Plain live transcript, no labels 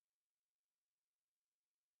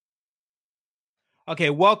Okay,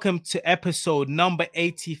 welcome to episode number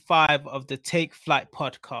 85 of the Take Flight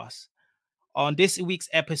podcast. On this week's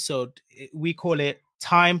episode, we call it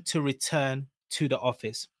Time to Return to the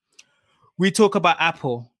Office. We talk about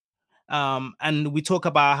Apple, and we talk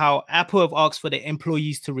about how Apple have asked for their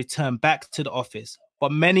employees to return back to the office,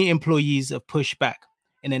 but many employees have pushed back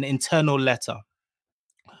in an internal letter.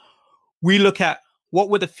 We look at what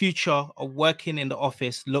would the future of working in the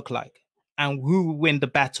office look like, and who will win the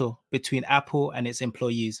battle between Apple and its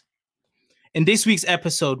employees. In this week's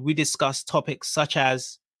episode, we discuss topics such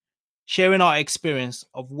as sharing our experience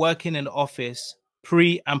of working in the office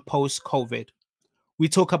pre and post COVID. We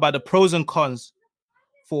talk about the pros and cons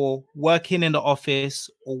for working in the office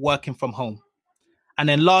or working from home. And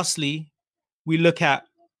then lastly, we look at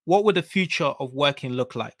what would the future of working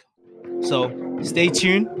look like. So stay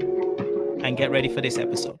tuned and get ready for this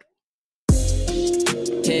episode.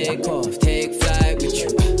 Take off, take flight with you.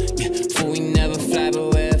 We never fly,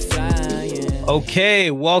 but we're flying.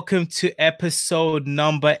 Okay, welcome to episode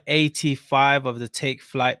number 85 of the Take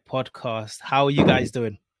Flight podcast. How are you guys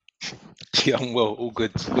doing? Yeah, I'm well. All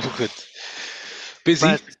good. All good. Busy.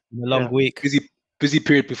 A long week. Busy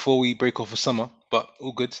period before we break off for summer, but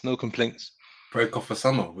all good. No complaints. Break off for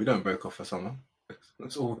summer? We don't break off for summer.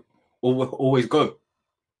 That's always go.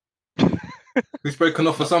 Who's breaking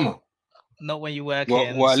off for summer? Not when you work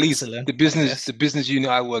Well, at least the business unit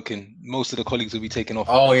I work in, most of the colleagues will be taking off.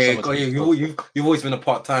 Oh yeah, you've always been a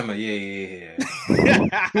part timer. Yeah.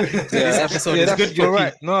 That's good. You're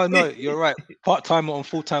right. No, you're right. Part timer on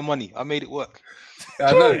full time money. I made it work.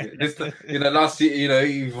 I know. Last year,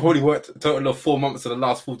 you've already worked a total of 4 months of the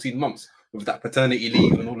last 14 months with that paternity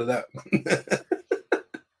leave and all of that.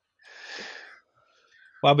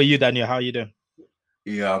 What about you, Daniel? How are you doing?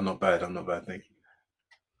 Yeah, I'm not bad. Thank you.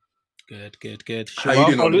 Good. How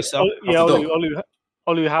you doing?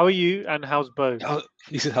 Olu, how are you? And how's Bo?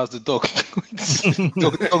 He said, "How's the dog?"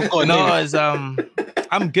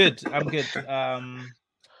 I'm good.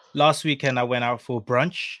 Last weekend I went out for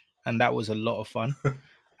brunch, and that was a lot of fun.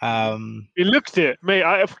 You looked it, mate.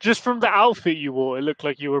 Just from the outfit you wore, it looked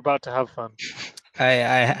like you were about to have fun. I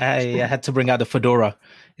had to bring out the fedora.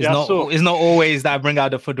 It's not always that I bring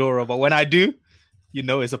out the fedora, but when I do,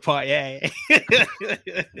 it's a party. Yeah.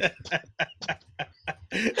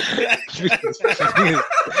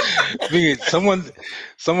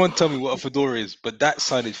 Someone tell me what a fedora is, but that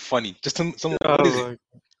sounded funny. Just someone. What is it?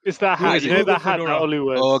 It's that hat. You know that hat that Olu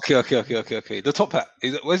wears. Oh, okay. The top hat.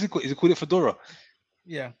 Where's it called? Is it called a fedora?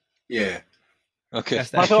 Yeah. Okay. I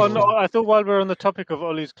thought while we're on the topic of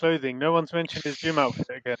Olu's clothing, no one's mentioned his gym outfit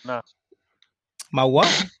again. Nah. My what?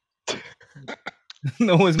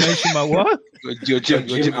 No one's mentioned my what? Your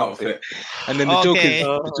gym outfit. And then the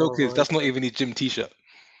joke is that's not even his gym t-shirt.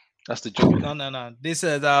 That's the joke. No. This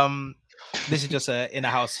is just a in a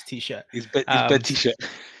house t-shirt. His bed t-shirt.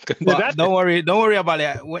 But don't worry about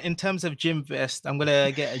it. In terms of gym vest, I'm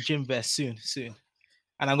gonna get a gym vest soon.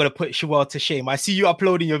 And I'm gonna put Shawal to shame. I see you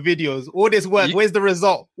uploading your videos. All this work. Where's the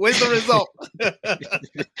result?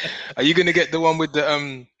 Are you gonna get the one with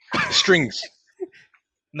the strings?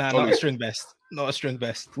 Nah, not a string vest. Not a string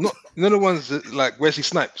vest. Not the ones that, like Wesley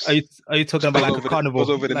Snipes. Are you talking about like a carnival? Goes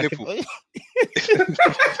over the nipple.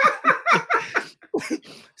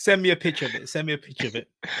 Send me a picture of it.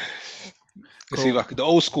 Cool. See, like the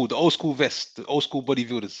old school vest, the old school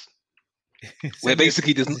bodybuilders. where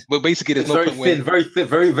basically there's no very point thin, very thin,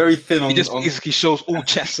 very very thin. It just basically shows all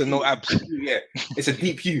chest and no abs. Yeah, it's a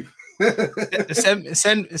deep U.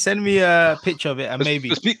 Send me a picture of it, and maybe.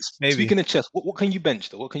 Speaking of chest, what can you bench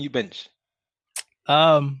though? What can you bench?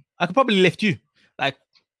 I could probably lift you, like,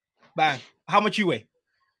 bang. How much you weigh?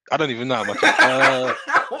 I don't even know how much.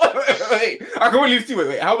 Wait, I can only lift you.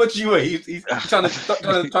 Wait, how much you weigh? He's trying to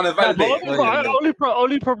validate.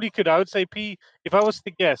 Oli probably could. I would say P. If I was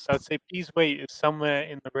to guess, I'd say P's weight is somewhere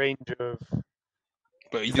in the range of.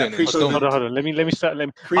 But you don't know. Hold on. Let me start.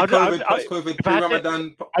 Pre-COVID, post-COVID,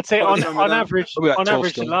 pre-Ramadan. I'd say on average,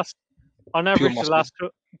 the last.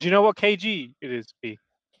 Do you know what kg it is, P?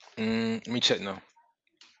 Let me check now.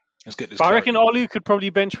 Let's get this. But I reckon Olu could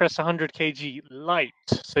probably bench press 100 kg light,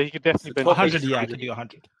 so he could definitely bench 100. Yeah, I could do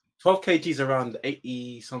 100. 12 kgs around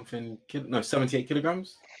 80 something. 78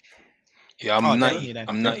 kilograms. Yeah, I'm 90.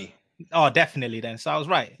 I'm 90. Oh, definitely then. So I was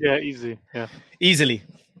right. Yeah, easy. Yeah, easily.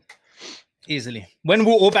 When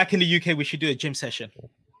we're all back in the UK, we should do a gym session.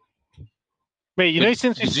 Mate,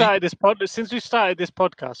 since we started this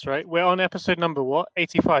podcast, right? We're on episode number what?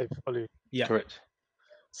 85, Olu. Yeah, correct.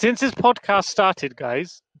 Since this podcast started,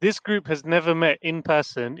 guys, this group has never met in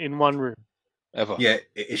person in one room. Ever. Yeah,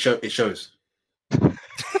 it shows.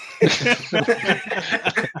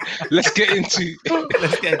 Let's get into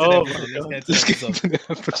the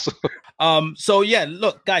episode. So yeah,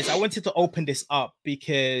 look, guys, I wanted to open this up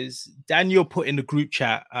because Daniel put in the group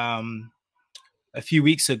chat a few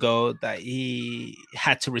weeks ago that he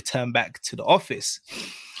had to return back to the office.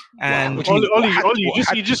 And Ollie,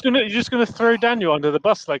 you're just gonna throw Daniel under the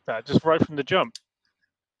bus like that, just right from the jump.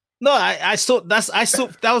 No, I saw that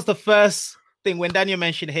was the first thing when Daniel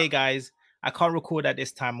mentioned, "Hey guys, I can't record at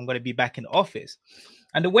this time. I'm going to be back in the office."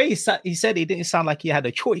 And the way he said it didn't sound like he had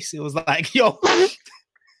a choice. It was like, "Yo,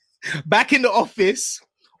 back in the office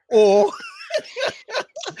or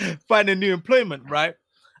find a new employment," right?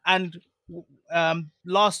 And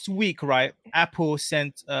last week, right, Apple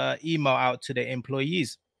sent an email out to their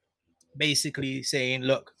employees, basically saying,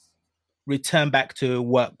 "Look, return back to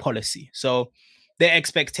work policy." So their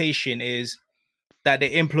expectation is that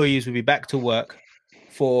the employees will be back to work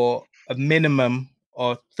for a minimum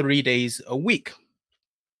of 3 days a week.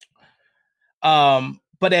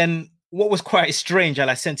 But then what was quite strange,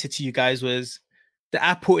 and I sent it to you guys, was the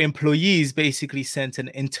Apple employees basically sent an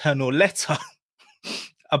internal letter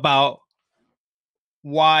about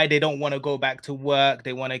why they don't want to go back to work.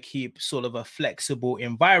 They want to keep sort of a flexible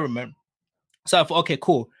environment. So I thought, okay,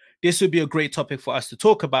 cool. This would be a great topic for us to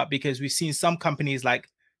talk about because we've seen some companies like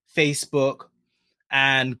Facebook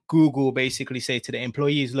and Google basically say to the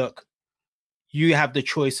employees, look, you have the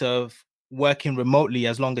choice of working remotely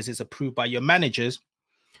as long as it's approved by your managers.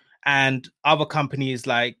 And other companies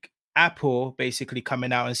like Apple basically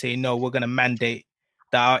coming out and saying, no, we're going to mandate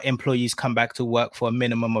that our employees come back to work for a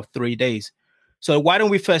minimum of 3 days. So why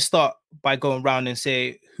don't we first start by going around and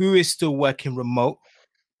say, who is still working remote?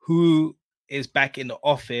 Who is back in the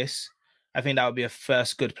office? I think that would be a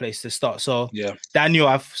first good place to start. So yeah, Daniel,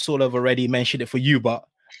 I've sort of already mentioned it for you, but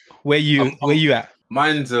where you at?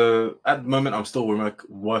 Mine's at the moment I'm still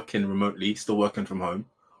working remotely, still working from home.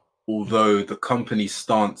 Although the company's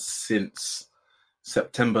stance since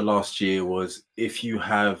September last year was if you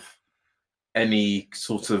have any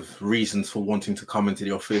sort of reasons for wanting to come into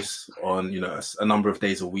the office on, a number of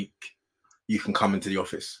days a week, you can come into the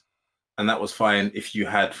office. And that was fine if you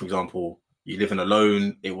had, for example, you living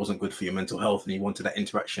alone, it wasn't good for your mental health and you wanted that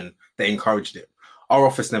interaction, they encouraged it. Our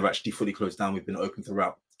office never actually fully closed down. We've been open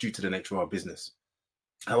throughout due to the nature of our business.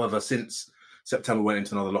 However, since September went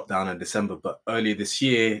into another lockdown in December, but earlier this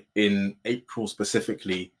year, in April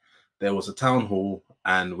specifically, there was a town hall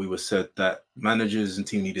and we were said that managers and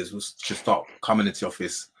team leaders should start coming into the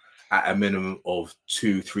office at a minimum of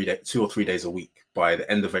 2 or 3 days a week by the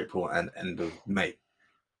end of April and end of May.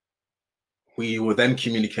 We were then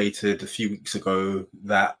communicated a few weeks ago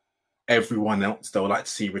that everyone else they would like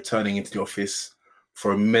to see returning into the office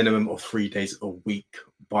for a minimum of 3 days a week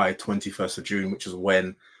by 21st of June, which is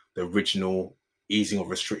when the original easing of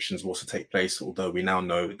restrictions was to take place, although we now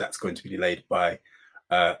know that's going to be delayed by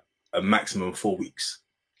a maximum of 4 weeks.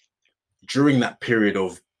 During that period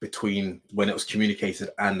of between when it was communicated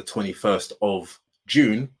and the 21st of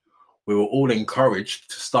June, we were all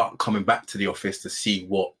encouraged to start coming back to the office to see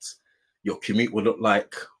what your commute would look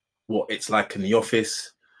like, what it's like in the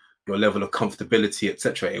office, your level of comfortability,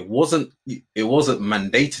 etc. It wasn't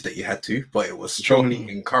mandated that you had to, but it was strongly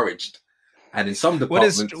encouraged. And in some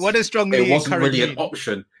departments, what is strongly it wasn't really an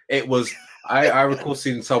option. It was. I recall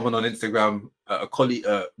seeing someone on Instagram, a colleague,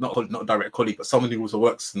 not a direct colleague, but someone who also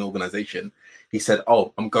works in an organization. He said,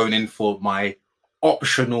 "Oh, I'm going in for my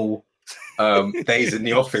optional days in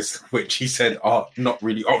the office," which he said are not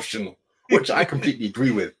really optional, which I completely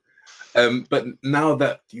agree with. But now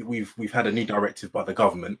that we've had a new directive by the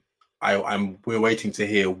government, we're waiting to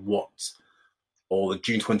hear what the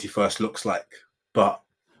June 21st looks like. But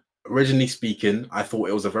originally speaking, I thought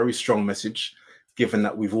it was a very strong message, given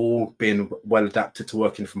that we've all been well adapted to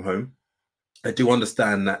working from home. I do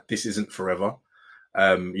understand that this isn't forever.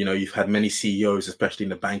 You've had many CEOs, especially in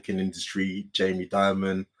the banking industry, Jamie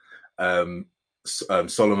Dimon,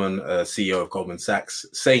 Solomon, CEO of Goldman Sachs,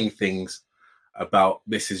 saying things about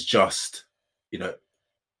this is just,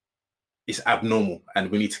 it's abnormal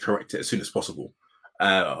and we need to correct it as soon as possible.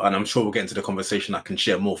 And I'm sure we'll get into the conversation. I can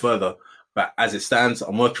share more further. But as it stands,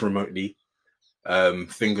 I'm working remotely.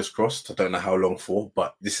 Fingers crossed. I don't know how long for,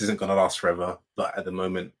 but this isn't going to last forever. But at the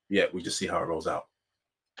moment, we just see how it rolls out.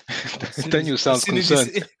 Daniel sounds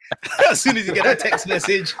concerned. As soon as you get that text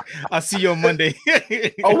message, I'll see you on Monday.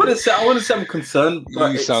 I want to say I'm concerned.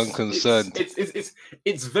 But you sound concerned.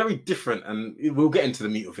 It's very different, and we'll get into the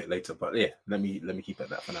meat of it later. But yeah, let me keep it at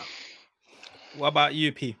that for now. What about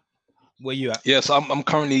you, P? Where you at? Yes, I'm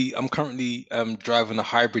currently driving a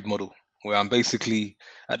hybrid model where I'm basically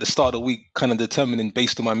at the start of the week kind of determining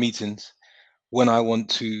based on my meetings when I want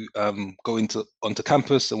to go onto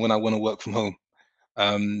campus and when I want to work from home.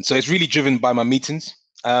 So it's really driven by my meetings.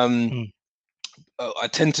 I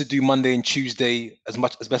tend to do Monday and Tuesday as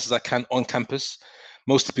best as I can on campus,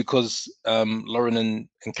 mostly because Lauren and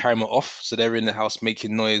Karim are off, so they're in the house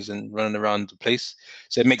making noise and running around the place.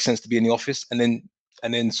 So it makes sense to be in the office, and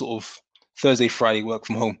then sort of Thursday, Friday work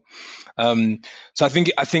from home. So I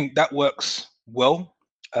think that works well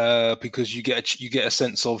because you get a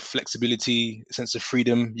sense of flexibility, a sense of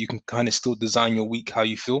freedom. You can kind of still design your week how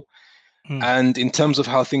you feel. And in terms of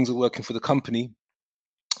how things are working for the company,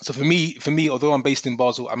 so for me, although I'm based in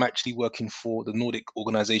Basel, I'm actually working for the Nordic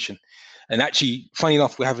organization. And actually, funny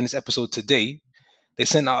enough, we're having this episode today. They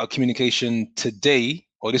sent out a communication today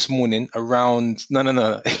or this morning around,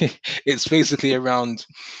 no. It's basically around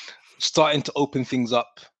starting to open things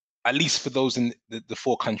up, at least for those in the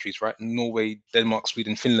 4 countries, right? Norway, Denmark,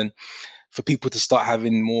 Sweden, Finland, for people to start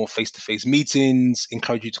having more face-to-face meetings,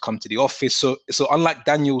 encourage you to come to the office. So unlike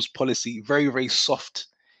Daniel's policy, very, very soft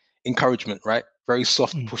encouragement, right? Very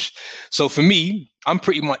soft push. So for me, I'm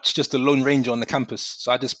pretty much just a lone ranger on the campus.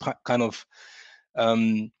 So I just kind of,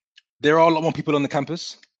 there are a lot more people on the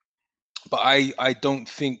campus, but I don't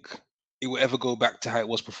think it will ever go back to how it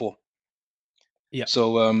was before. Yeah.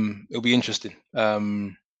 So it'll be interesting.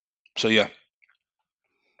 So yeah.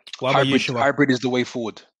 Hybrid is the way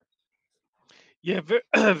forward. Yeah,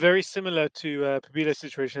 very similar to Pabila's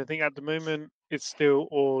situation. I think at the moment it's still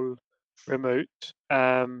all remote.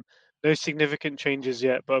 No significant changes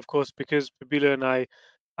yet, but of course, because Pabila and I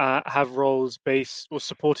have roles based or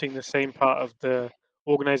supporting the same part of the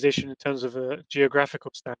organization in terms of a geographical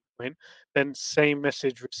standpoint, then same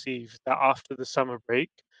message received that after the summer break,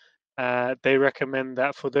 they recommend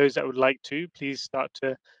that for those that would like to, please start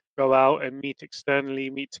to go out and meet externally,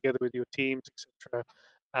 meet together with your teams, etc.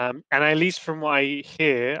 And at least from what I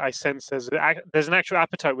hear, I sense there's an actual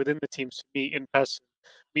appetite within the teams to meet in person,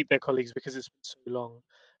 meet their colleagues because it's been so long.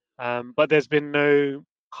 But there's been no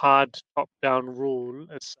hard top-down rule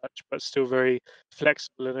as such, but still very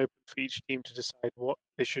flexible and open for each team to decide what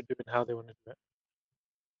they should do and how they want to do it.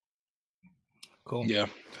 Cool. Yeah.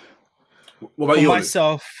 What about For you?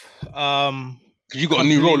 myself, you got a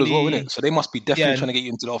new role as well, innit? So they must be definitely trying to get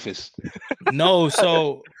you into the office. No,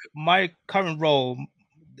 so my current role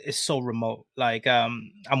is so remote. Like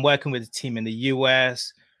I'm working with a team in the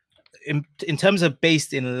US. In terms of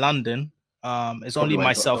based in London, it's only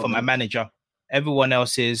myself and my manager. Everyone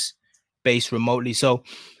else is based remotely. So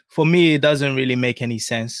for me, it doesn't really make any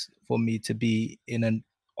sense for me to be in an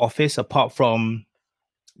office apart from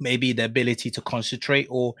maybe the ability to concentrate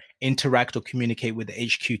or interact or communicate with the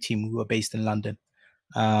HQ team who are based in London.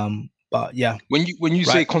 But yeah. When you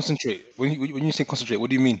say concentrate, when you say concentrate, what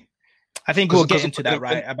do you mean? I think we'll get into that,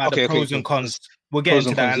 right? About the pros and cons. We'll get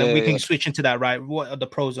into that, and then we can switch into that, right? What are the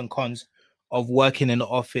pros and cons of working in the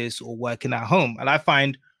office or working at home? And I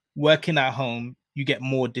find working at home, you get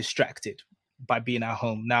more distracted by being at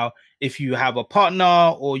home. Now, if you have a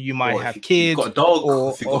partner or you might have kids, got a dog,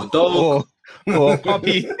 or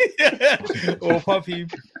puppy, or puppy,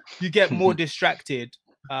 you get more distracted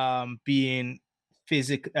being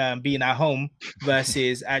at home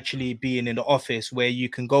versus actually being in the office, where you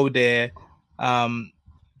can go there.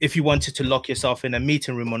 If you wanted to lock yourself in a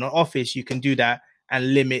meeting room or an office, you can do that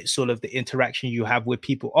and limit sort of the interaction you have with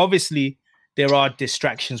people. Obviously, there are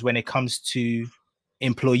distractions when it comes to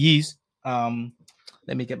employees.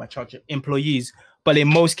 Let me get my charger. Employees, but in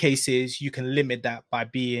most cases, you can limit that by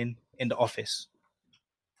being in the office.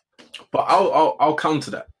 But I'll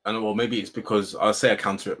counter that, and well, maybe it's because I'll say I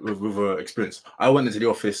counter it with experience. I went into the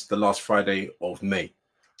office the last Friday of May,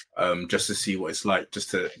 just to see what it's like, just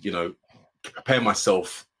to prepare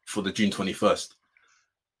myself for the June 21st,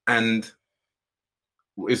 and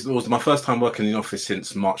it was my first time working in the office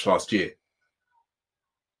since March last year.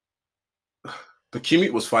 The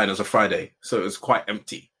commute was fine. It was a Friday, so it was quite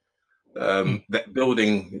empty. That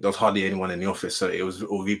building, there was hardly anyone in the office, so it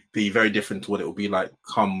will be very different to what it will be like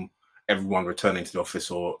come everyone returning to the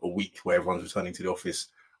office, or a week where everyone's returning to the office.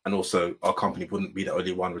 And also our company wouldn't be the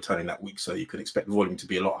only one returning that week, so you could expect the volume to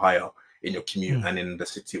be a lot higher in your commute and in the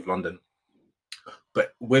city of London.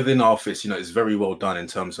 But within our office, it's very well done in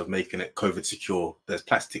terms of making it COVID secure. There's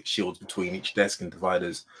plastic shields between each desk and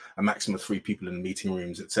dividers, a maximum of 3 people in the meeting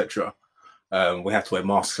rooms, etc. We have to wear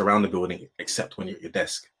masks around the building except when you're at your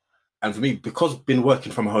desk. And for me, because I've been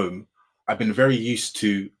working from home, I've been very used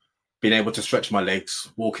to being able to stretch my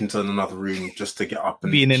legs, walk into another room just to get up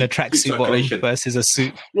and being in a tracksuit bottom versus a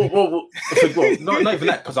suit. Well, not even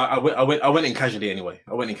that, because I went in casually anyway.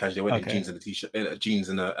 I went in jeans and a t-shirt, jeans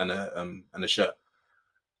and a shirt.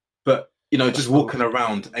 But just walking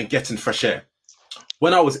around and getting fresh air.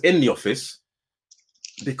 when I was in the office,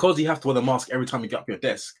 because you have to wear the mask every time you get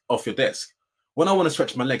off your desk, when I want to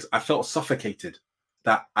stretch my legs, I felt suffocated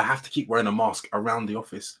that I have to keep wearing a mask around the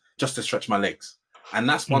office just to stretch my legs. And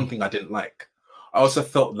that's one thing I didn't like. I also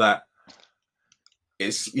felt that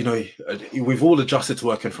it's, you know, we've all adjusted to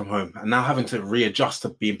working from home, and now having to readjust to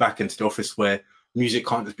being back into the office where music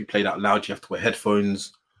can't just be played out loud. You have to wear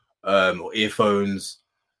headphones or earphones,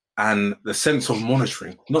 and the sense of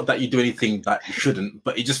monitoring. Not that you do anything that you shouldn't,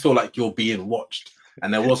 but you just feel like you're being watched.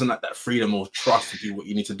 And there wasn't that freedom or trust to do what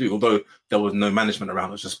you need to do. Although there was no management around,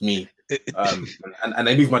 it was just me. And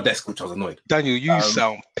they moved my desk, which I was annoyed. Daniel, you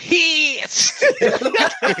sound pissed.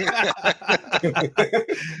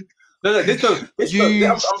 I'm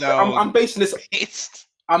basing this.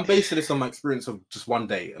 I'm basing this on my experience of just one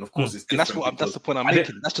day, and of course, it's different. That's the point I'm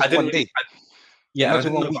making. That's just one day. Yeah,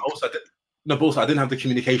 but also I didn't have the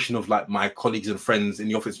communication of like my colleagues and friends in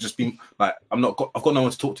the office. Just being like, I've got no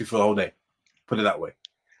one to talk to for the whole day. Put it that way.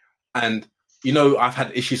 And you know, I've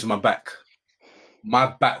had issues with my back. My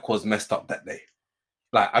back was messed up that day.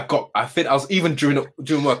 Like I was even during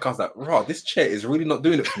work, I was like, "Raw, this chair is really not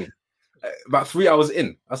doing it for me." About 3 hours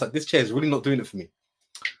in, I was like, "This chair is really not doing it for me."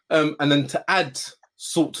 And then to add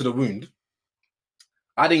salt to the wound,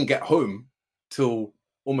 I didn't get home till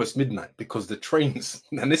almost midnight because the trains,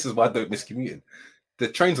 and this is why I don't miss commuting, the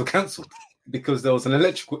trains were cancelled because there was an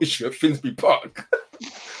electrical issue at Finsbury Park.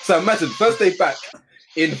 So imagine, first day back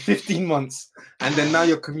in 15 months, and then now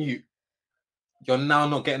your commute, you're now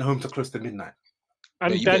not getting home till close to midnight.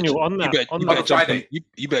 And yeah, Daniel,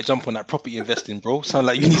 you better jump on that property investing, bro. Sound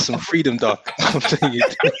like you need some freedom, dog. I'm telling you.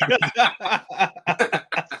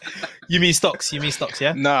 You mean stocks,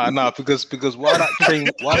 yeah? Nah, because while that train,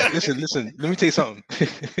 listen, let me tell you something.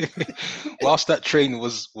 Whilst that train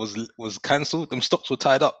was cancelled, them stocks were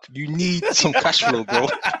tied up. You need some cash flow, bro.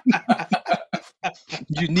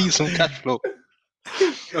 You need some cash flow.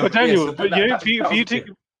 But Daniel, for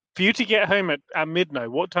you to get home at midnight,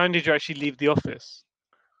 what time did you actually leave the office?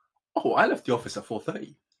 Oh, I left the office at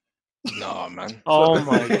 4:30. No, man. Oh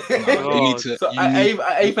my god! You need to.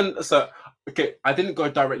 Okay, I didn't go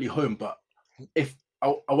directly home, but if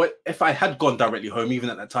I had gone directly home, even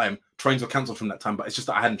at that time, trains were cancelled from that time. But it's just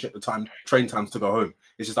that I hadn't checked the train times to go home.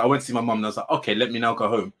 It's just I went to see my mum and I was like, okay, let me now go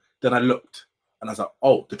home. Then I looked and I was like,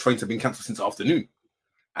 oh, the trains have been cancelled since the afternoon.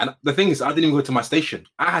 And the thing is, I didn't even go to my station.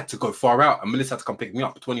 I had to go far out, and Melissa had to come pick me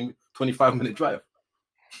up. 25-minute drive.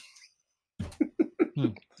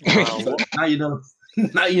 Wow. Now you know.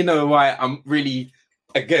 Now you know why I'm really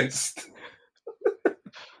against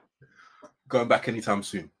going back anytime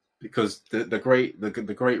soon, because the great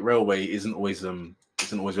railway isn't always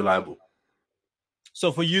reliable.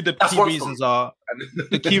 So for you, the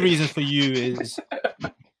key reasons for you is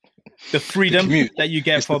the freedom that you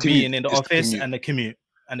get for being in the office and the commute.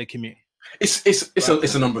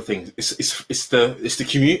 It's a number of things. It's the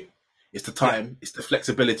commute, it's the time, it's the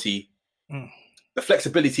flexibility. The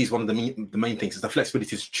flexibility is one of the main things. Is the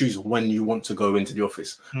flexibility to choose when you want to go into the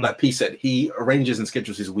office. Like P said, he arranges and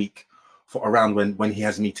schedules his week for around when he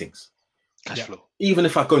has meetings. Cash flow. Even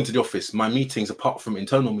if I go into the office, my meetings, apart from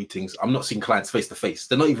internal meetings, I'm not seeing clients face to face.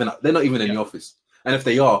 They're not even in the office. And if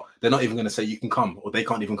they are, they're not even going to say you can come, or they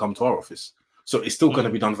can't even come to our office. So it's still going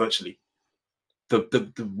to be done virtually.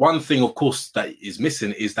 The one thing, of course, that is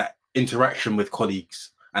missing is that interaction with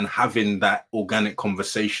colleagues and having that organic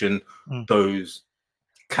conversation, those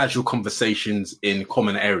casual conversations in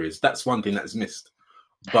common areas. That's one thing that's missed.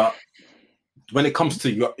 But when it comes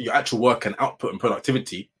to your actual work and output and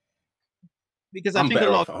productivity, because I think a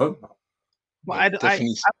lot. Well, I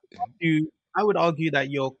would argue that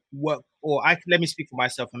your work, or let me speak for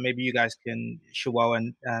myself, and maybe you guys can, Shawal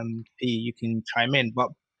and P, you can chime in.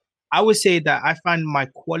 But I would say that I find my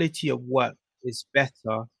quality of work is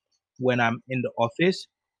better when I'm in the office,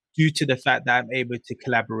 due to the fact that I'm able to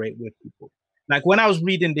collaborate with people. Like when I was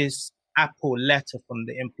reading this Apple letter from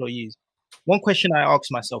the employees, one question I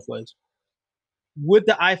asked myself was, would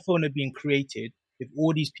the iPhone have been created if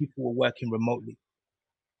all these people were working remotely?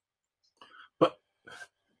 But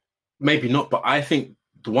maybe not. But I think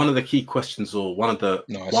one of the key questions, or one thing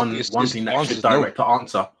that should direct to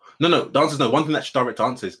answer. No, the answer is no. One thing that should direct to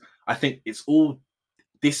answer is, I think this all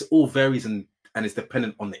varies and is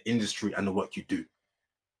dependent on the industry and the work you do.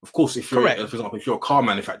 Of course, if you're, for example, if you're a car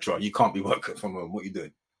manufacturer, you can't be working from home. What are you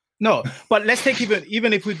doing? No, but let's take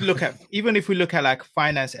even if we look at like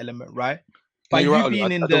finance element, right? By you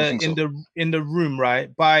being in the room,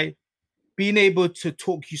 right? By being able to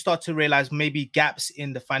talk, you start to realize maybe gaps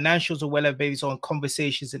in the financials or whatever, based on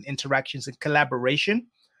conversations and interactions and collaboration.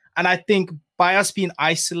 And I think by us being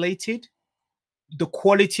isolated, the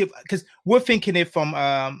quality of, because we're thinking it from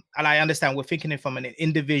and I understand we're thinking it from an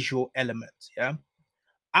individual element. Yeah.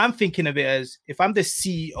 I'm thinking of it as if I'm the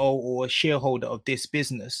CEO or shareholder of this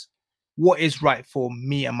business, what is right for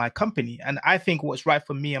me and my company? And I think what's right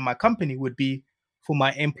for me and my company would be for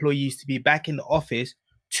my employees to be back in the office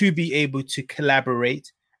to be able to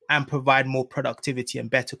collaborate and provide more productivity and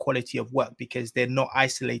better quality of work because they're not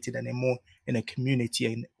isolated and they're more in a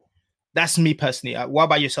community. And that's me personally. What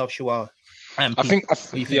about yourself, Shual? I think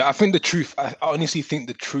the truth. I honestly think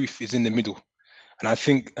the truth is in the middle, and I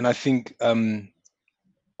think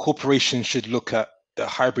corporations should look at the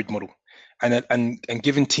hybrid model, and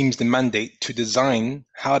giving teams the mandate to design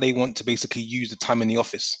how they want to basically use the time in the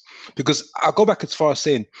office. Because I'll go back as far as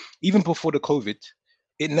saying, even before the COVID,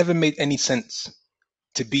 it never made any sense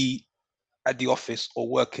to be at the office or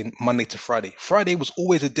working Monday to Friday. Friday was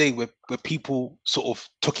always a day where people sort of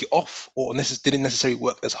took it off or didn't necessarily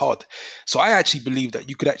work as hard. So I actually believe that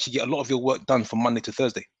you could actually get a lot of your work done from Monday to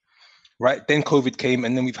Thursday, right? Then COVID came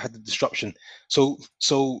and then we've had the disruption. So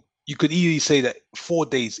you could easily say that 4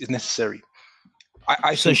 days is necessary.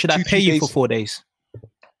 So should I pay you for 4 days?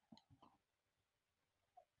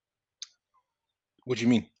 What do you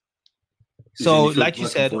mean? So, like you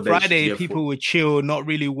said, Friday people would chill, not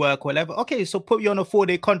really work, whatever. Okay, so put you on a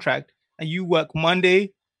 4-day contract and you work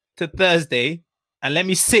Monday to Thursday, and let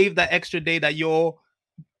me save that extra day that you're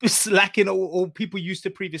slacking or people used to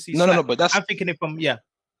previously. No, but I'm thinking it from But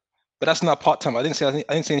that's not part time. I didn't say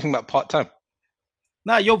anything about part time.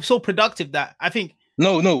 No, you're so productive that I think.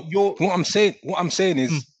 No. What I'm saying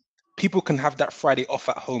is people can have that Friday off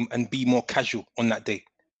at home and be more casual on that day.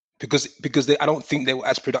 Because I don't think they were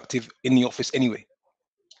as productive in the office anyway.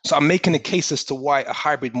 So I'm making a case as to why a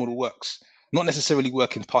hybrid model works, not necessarily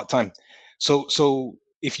working part-time. So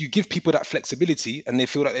if you give people that flexibility and they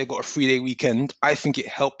feel like they've got a 3-day weekend, I think it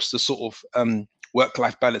helps the sort of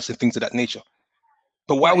work-life balance and things of that nature.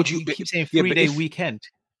 But why would you keep saying 3-day weekend?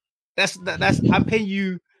 That's I'm paying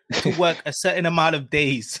you to work a certain amount of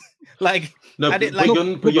days. But people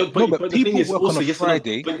work on a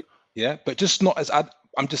Friday. But just not as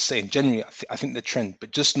I'm just saying, generally, I think the trend,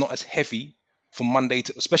 but just not as heavy from Monday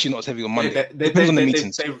to, especially not as heavy on Monday. Depends on the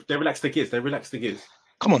meetings. They relax the gears.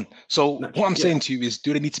 Come on. So what I'm saying to you is,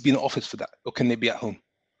 do they need to be in the office for that, or can they be at home?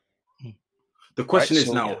 The question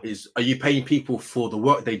is, are you paying people for the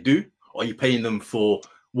work they do, or are you paying them for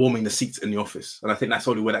warming the seats in the office? And I think that's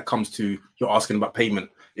only where that comes to. You're asking about payment.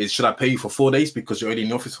 Is should I pay you for 4 days because you're already in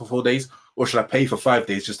the office for 4 days, or should I pay you for 5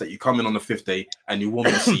 days just that you come in on the 5th day and you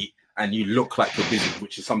warm the seat? And you look like you're busy,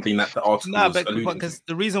 which is something that the article was alluding to. Because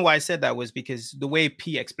the reason why I said that was because the way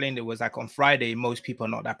P explained it was like on Friday, most people are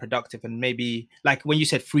not that productive. And maybe like when you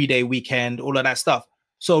said 3-day weekend, all of that stuff.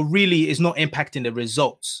 So really it's not impacting the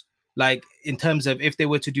results. Like in terms of if they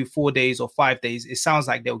were to do 4 days or 5 days, it sounds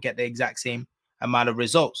like they'll get the exact same amount of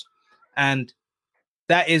results. And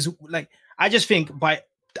that is like, I just think by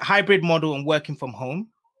hybrid model and working from home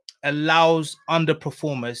allows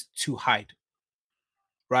underperformers to hide.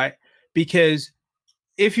 Right? Because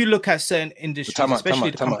if you look at certain industries,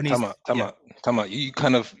 especially the companies...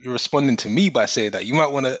 You're responding to me by saying that. You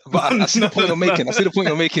might want to... But I see the point you're making. I see the point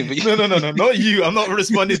you're making. But No, not you. I'm not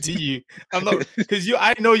responding to you. I'm not... Because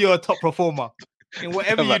I know you're a top performer. In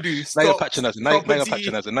whatever you do, now you're patronizing. Now you're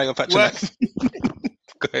patronizing.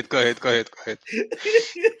 Go ahead.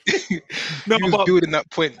 No, you was building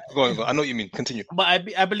that point. Go on. I know what you mean. Continue. But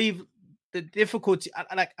I believe the difficulty...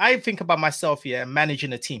 I think about myself here,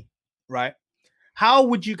 managing a team. Right? How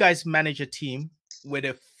would you guys manage a team where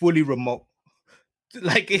they're fully remote?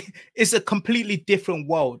 Like it's a completely different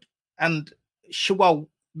world. And Shual,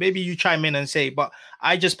 maybe you chime in and say, but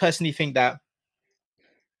I just personally think that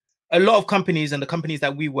a lot of companies and the companies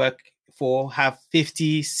that we work for have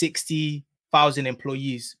 50, 60,000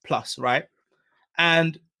 employees plus, right?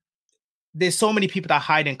 And there's so many people that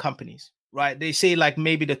hide in companies, right? They say like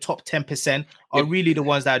maybe the top 10% are really the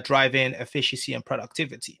ones that are driving efficiency and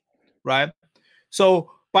productivity. Right. So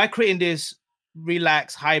by creating this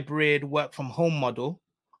relaxed hybrid work from home model,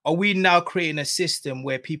 are we now creating a system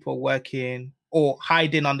where people are working or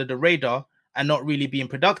hiding under the radar and not really being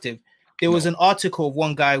productive? There was an article of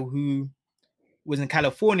one guy who was in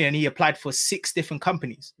California and he applied for 6 different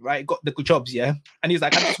companies, right? Got the good jobs. Yeah. And he's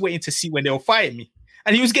like, I'm just waiting to see when they'll fire me.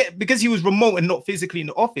 And he was because he was remote and not physically in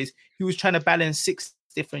the office, he was trying to balance 6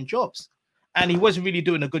 different jobs and he wasn't really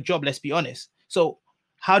doing a good job. Let's be honest. So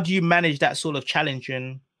how do you manage that sort of challenge?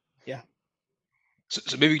 And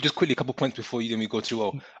so maybe just quickly a couple of points before then we go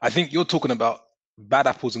through. I think you're talking about bad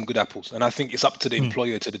apples and good apples, and I think it's up to the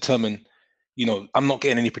employer to determine I'm not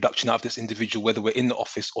getting any production out of this individual, whether we're in the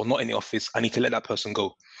office or not in the office. I need to let that person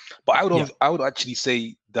go. But I would actually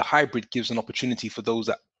say the hybrid gives an opportunity for those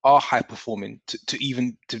that are high performing to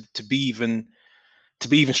be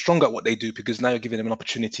even stronger at what they do, because now you're giving them an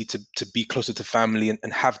opportunity to be closer to family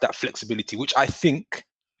and have that flexibility, which I think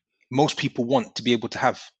most people want to be able to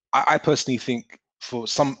have. I personally think for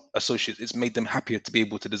some associates, it's made them happier to be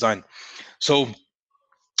able to design. So,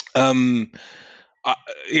 in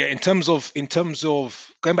terms of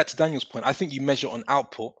going back to Daniel's point, I think you measure on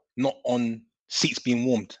output, not on seats being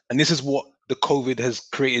warmed. And this is what the COVID has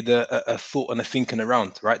created a thought and a thinking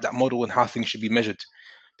around, right? That model and how things should be measured,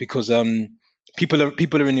 because people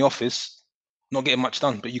are in the office not getting much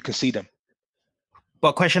done, but you can see them.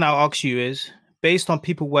 But question I'll ask you is, based on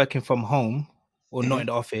people working from home or not in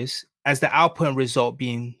the office, as the output and result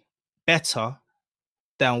being better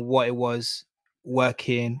than what it was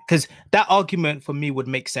working? Because that argument for me would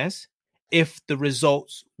make sense if the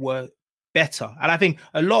results were better. And I think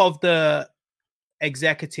a lot of the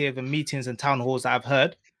executive and meetings and town halls that I've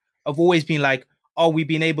heard have always been like, oh, we've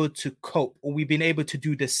been able to cope, or we've been able to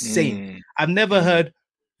do the same. I've never heard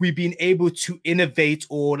we've been able to innovate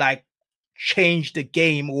or like change the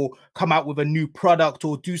game or come out with a new product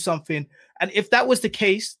or do something. And if that was the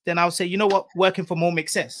case, then I'll say, you know what, working from home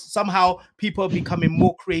makes sense. Somehow people are becoming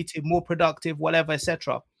more creative, more productive, whatever,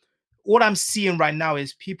 etc. What I'm seeing right now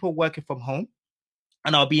is people working from home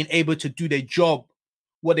and are being able to do their job,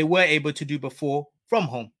 what they were able to do before from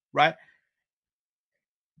home, right?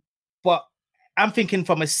 But I'm thinking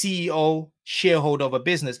from a CEO, shareholder of a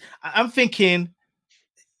business. I'm thinking,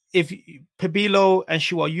 if Pabilo and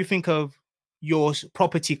Shua, you think of your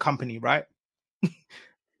property company, right?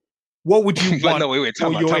 What would you want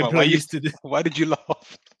for your employees to do? Why did you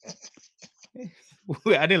laugh?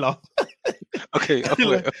 Wait, I didn't laugh. Okay.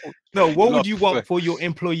 No, what would you want for your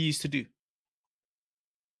employees to do?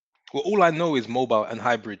 Well, all I know is mobile and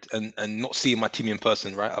hybrid, and not seeing my team in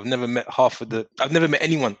person, right? I've never met I've never met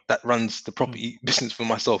anyone that runs the property business for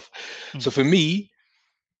myself. So for me,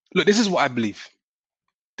 look, this is what I believe.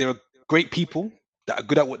 There are great people that are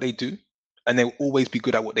good at what they do, and they will always be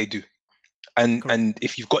good at what they do. And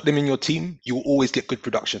if you've got them in your team, you will always get good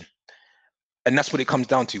production. And that's what it comes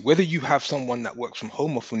down to. Whether you have someone that works from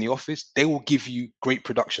home or from the office, they will give you great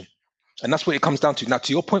production. And that's what it comes down to. Now,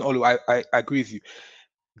 to your point, Olu, I agree with you.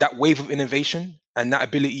 That wave of innovation and that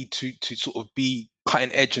ability to sort of be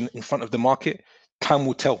cutting edge in front of the market, time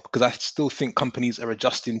will tell, because I still think companies are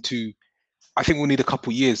adjusting to. I think we'll need a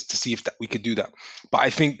couple of years to see if that we could do that. But I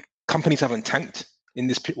think companies haven't tanked in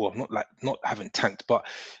this. Well, not haven't tanked, but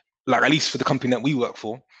like at least for the company that we work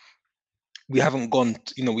for, we haven't gone.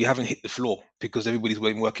 We haven't hit the floor because everybody's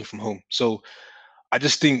working from home. So I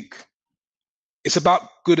just think it's about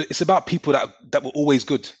good. It's about people that were always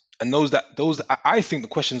good. And those I think the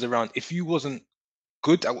question's around, if you wasn't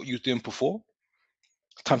good at what you was doing before,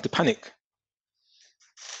 time to panic.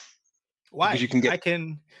 Why? You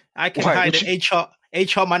can I can hide an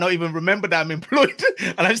HR might not even remember that I'm employed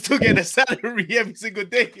and I'm still getting a salary every single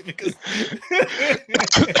day because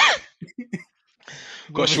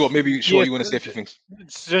Gosh, you want to say a few things?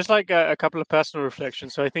 It's just like a couple of personal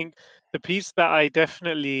reflections. So I think the piece that I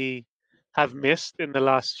definitely have missed in the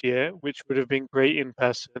last year, which would have been great in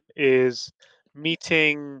person, is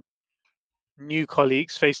meeting new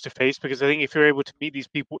colleagues face to face, because I think if you're able to meet these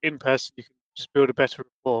people in person, you can just build a better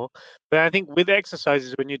rapport. But I think with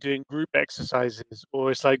exercises, when you're doing group exercises,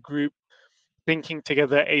 or it's like group thinking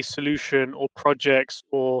together a solution or projects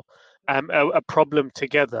or a problem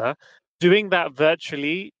together, doing that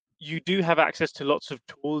virtually, you do have access to lots of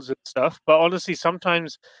tools and stuff, but honestly,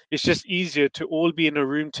 sometimes it's just easier to all be in a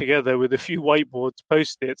room together with a few whiteboards,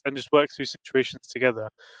 post-its, and just work through situations together.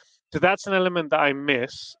 So that's an element that I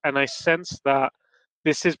miss, and I sense that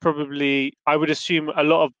this is probably, I would assume a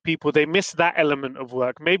lot of people, they miss that element of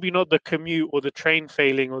work. Maybe not the commute or the train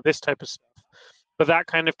failing or this type of stuff, but that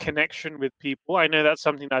kind of connection with people. I know that's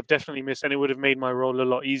something that I've definitely missed, and it would have made my role a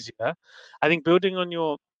lot easier. I think building on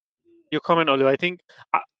your comment, Olu, I think,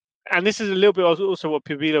 and this is a little bit also what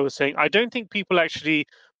Pabilo was saying, I don't think people actually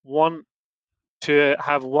want to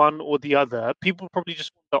have one or the other. People probably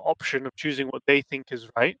just want the option of choosing what they think is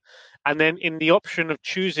right. And then in the option of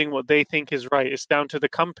choosing what they think is right, it's down to the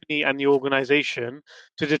company and the organization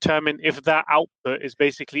to determine if that output is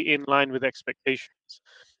basically in line with expectations.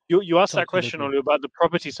 You asked that question, Olu, about the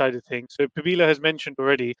property side of things. So Pabilo has mentioned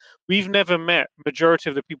already, we've never met majority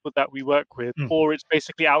of the people that we work with, or it's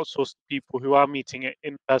basically outsourced people who are meeting it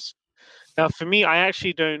in person. Now, for me, I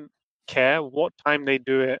actually don't care what time they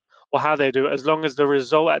do it or how they do it, as long as the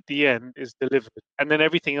result at the end is delivered. And then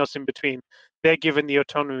everything else in between, they're given the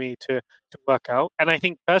autonomy to work out. And I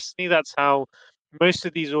think personally, that's how most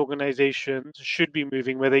of these organizations should be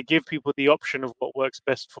moving, where they give people the option of what works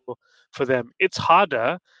best for them. It's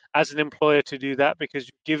harder as an employer to do that because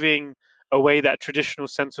you're giving away that traditional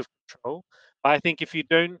sense of control. But I think if you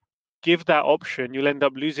don't give that option, you'll end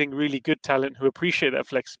up losing really good talent who appreciate that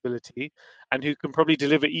flexibility and who can probably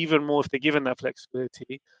deliver even more if they're given that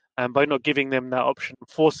flexibility, by not giving them that option,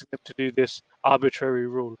 forcing them to do this arbitrary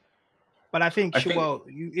rule. But I think, well,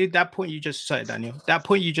 that point you just said, Daniel, that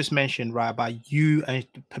point you just mentioned, right, about you and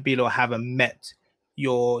Pabilo haven't met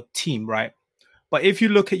your team, right? But if you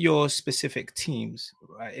look at your specific teams,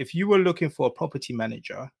 right, if you were looking for a property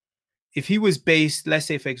manager, if he was based, let's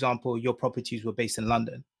say, for example, your properties were based in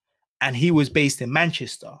London and he was based in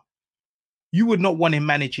Manchester, you would not want him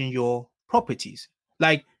managing your properties.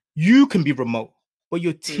 Like, you can be remote, but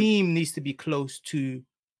your team needs to be close to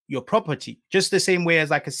your property. Just the same way as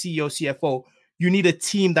like a CEO, CFO, you need a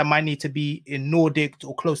team that might need to be in Nordic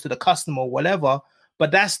or close to the customer or whatever.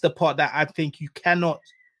 But that's the part that I think you cannot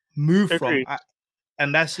move Agreed. from.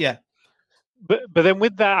 And that's, yeah. But then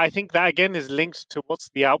with that, I think that again is linked to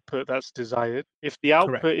what's the output that's desired. If the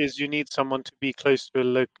output Correct. is you need someone to be close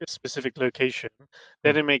to a specific location,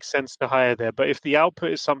 then it makes sense to hire there. But if the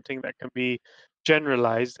output is something that can be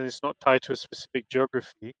generalized and it's not tied to a specific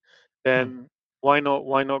geography, then why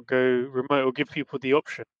not go remote or give people the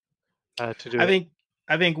option to do it?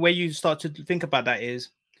 I think where you start to think about that is,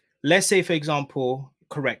 let's say, for example,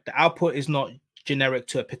 correct, the output is not generic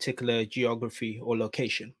to a particular geography or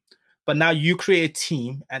location. But now you create a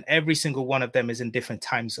team and every single one of them is in different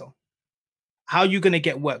time zone. How are you going to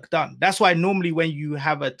get work done? That's why normally when you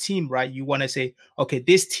have a team, right, you want to say, okay,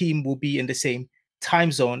 this team will be in the same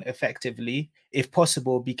time zone effectively, if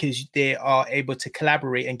possible, because they are able to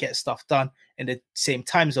collaborate and get stuff done in the same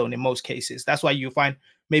time zone in most cases. That's why you find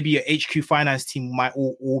maybe your HQ finance team might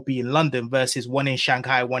all be in London versus one in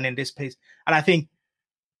Shanghai, one in this place. And I think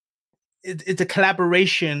it's a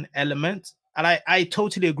collaboration element. And I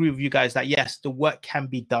totally agree with you guys that, yes, the work can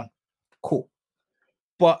be done. Cool.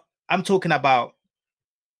 But I'm talking about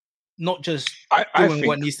not just doing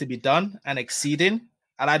what needs to be done and exceeding.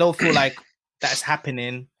 And I don't feel like that's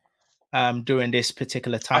happening during this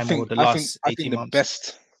particular time or the last 18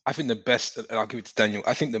 months. I think the best, and I'll give it to Daniel,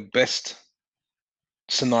 I think the best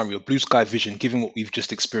scenario, blue sky vision, given what we've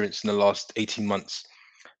just experienced in the last 18 months,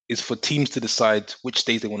 is for teams to decide which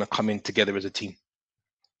days they want to come in together as a team.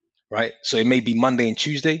 Right, so it may be Monday and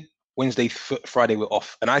Tuesday, Wednesday, Friday we're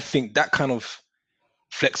off, and I think that kind of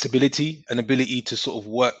flexibility and ability to sort of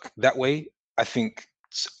work that way, I think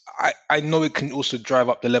I know it can also drive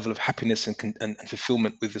up the level of happiness and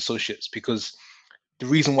fulfillment with associates, because the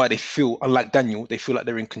reason why they feel, unlike Daniel, they feel like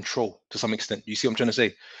they're in control to some extent. You see what I'm trying to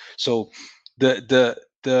say? So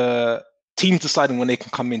the teams deciding when they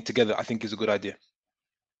can come in together, I think, is a good idea.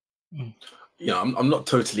 Yeah, I'm not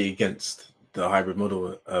totally against the hybrid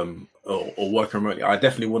model or working remotely. I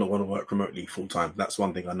definitely wouldn't want to work remotely full time. That's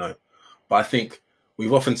one thing I know. But I think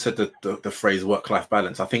we've often said the phrase work-life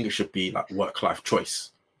balance. I think it should be like work-life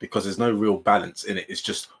choice, because there's no real balance in it. It's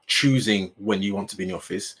just choosing when you want to be in the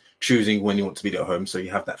office, choosing when you want to be at home, so you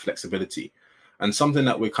have that flexibility. And something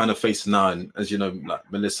that we're kind of facing now, and as you know,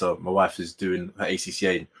 like Melissa, my wife, is doing her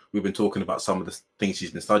ACCA, and we've been talking about some of the things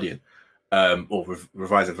she's been studying. Or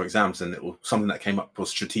revising for exams, and something that came up was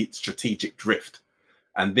strategic drift.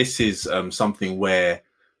 And this is something where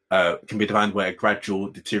it can be defined where a gradual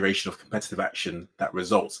deterioration of competitive action that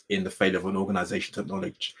results in the failure of an organization to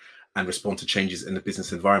acknowledge and respond to changes in the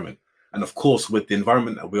business environment. And of course, with the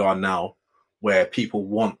environment that we are now, where people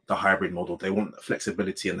want the hybrid model, they want the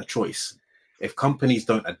flexibility and the choice. If companies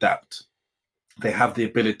don't adapt, they have the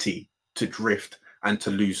ability to drift and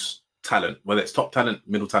to lose talent, whether it's top talent,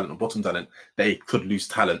 middle talent, or bottom talent. They could lose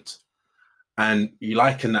talent. And you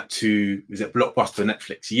liken that to, is it Blockbuster,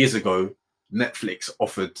 Netflix? Years ago, Netflix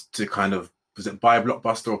offered to kind of, was it buy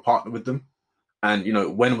Blockbuster or partner with them? And, you know,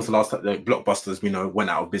 when was the last time the Blockbusters, we know, went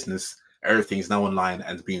out of business? Everything's now online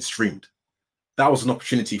and being streamed. That was an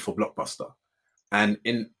opportunity for Blockbuster. And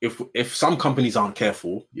if some companies aren't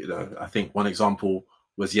careful, you know, I think one example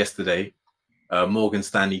was yesterday, Morgan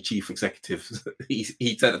Stanley chief executive, he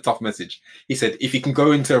sent a tough message. He said, if you can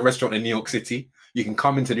go into a restaurant in New York City, you can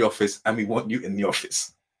come into the office and we want you in the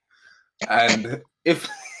office. And if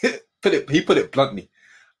he put it bluntly,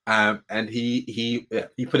 and he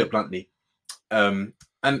put it bluntly. And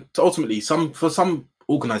ultimately, for some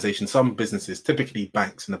organizations, some businesses, typically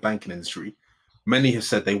banks in the banking industry, many have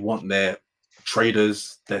said they want their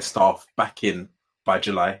traders, their staff back in by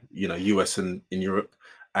July, you know, US and in Europe.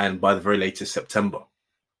 and by the very latest September.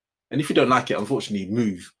 And if you don't like it, unfortunately,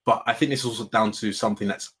 move. But I think this is also down to something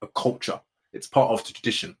that's a culture. It's part of the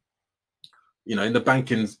tradition. You know, in the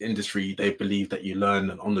banking industry, they believe that you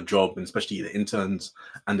learn on the job, and especially the interns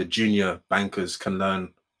and the junior bankers can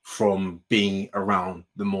learn from being around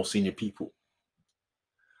the more senior people.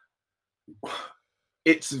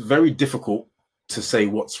 It's very difficult to say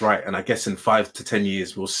what's right. And I guess in 5 to 10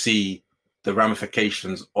 years, we'll see the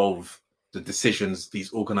ramifications of the decisions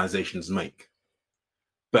these organizations make.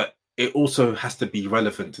 But it also has to be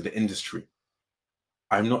relevant to the industry.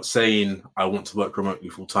 I'm not saying I want to work remotely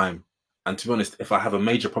full time. And to be honest, if I have a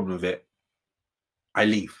major problem with it, I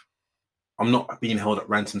leave. I'm not being held at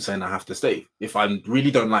ransom saying I have to stay. If I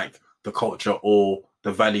really don't like the culture or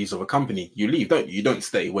the values of a company, you leave, don't you? You don't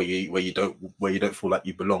stay where you don't feel like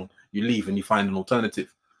you belong. You leave and you find an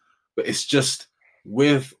alternative. But it's just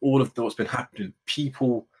with all of what's been happening,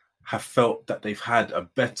 people have felt that they've had a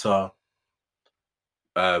better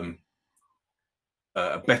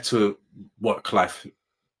work-life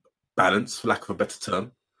balance, for lack of a better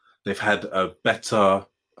term. They've had a better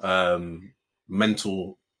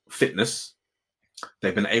mental fitness.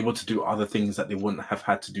 They've been able to do other things that they wouldn't have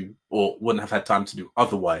had to do or wouldn't have had time to do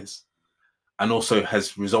otherwise, and also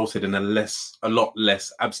has resulted in a lot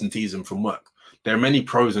less absenteeism from work. There are many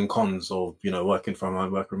pros and cons of working from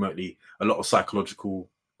home, working remotely. A lot of psychological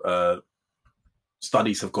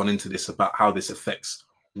studies have gone into this about how this affects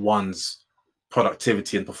one's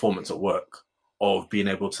productivity and performance at work, of being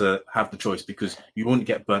able to have the choice, because you wouldn't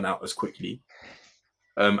get burnt out as quickly,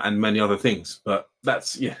 and many other things. But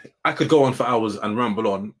that's, I could go on for hours and ramble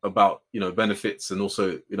on about, benefits, and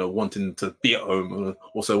also, wanting to be at home, or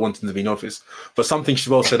also wanting to be in office. But something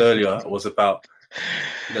Siobhan said earlier was about,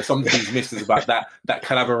 some things missed is about that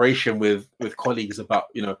collaboration with colleagues about,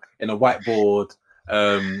 in a whiteboard,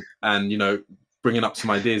 and, bringing up some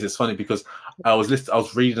ideas. It's funny because I was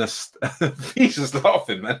reading he's just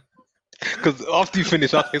laughing, man. Because after you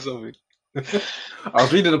finish, I'll say something. I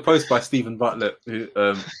was reading a post by Stephen Bartlett,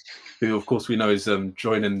 who of course we know is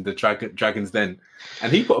joining the Dragon's Den,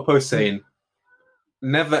 and he put a post saying,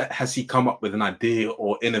 never has he come up with an idea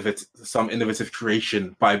or some innovative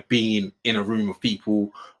creation by being in a room of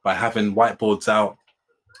people, by having whiteboards out,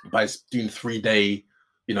 by doing 3-day,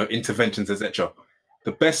 interventions, etc.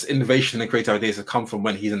 The best innovation and creative ideas have come from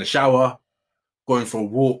when he's in the shower, going for a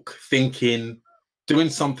walk, thinking, doing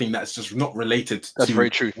something that's just not related to very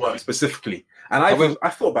true. Work specifically. And I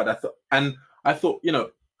thought about that, and I thought,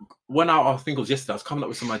 when I think it was yesterday, I was coming up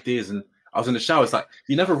with some ideas, and I was in the shower. It's like,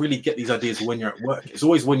 you never really get these ideas when you're at work. It's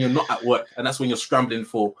always when you're not at work, and that's when you're scrambling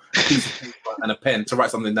for a piece of paper and a pen to write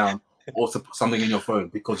something down, or to put something in your phone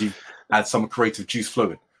because you've had some creative juice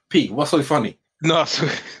flowing. P, what's so funny? No, so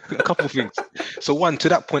a couple of things. So one, to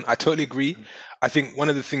that point, I totally agree. I think one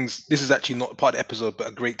of the things, this is actually not part of the episode, but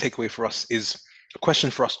a great takeaway for us is, a question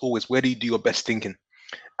for us always, where do you do your best thinking?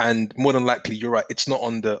 And more than likely, you're right, it's not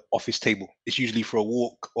on the office table. It's usually for a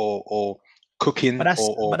walk or cooking. But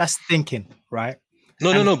that's thinking, right?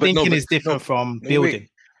 No. Thinking is different from building.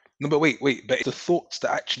 But wait. But it's the thoughts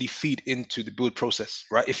that actually feed into the build process,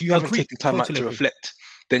 right? If you haven't taken time out to reflect,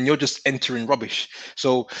 then you're just entering rubbish.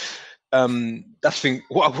 So that's the thing.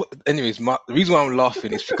 Anyways, the reason why I'm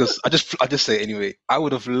laughing is because I just say it anyway. I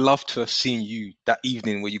would have loved to have seen you that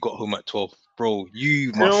evening where you got home at 12. Bro,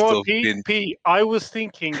 you must have been. Pete, I was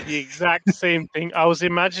thinking the exact same thing. I was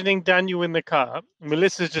imagining Daniel in the car.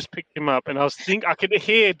 Melissa just picked him up, and I could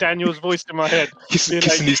hear Daniel's voice in my head. kissing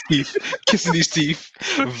his teeth,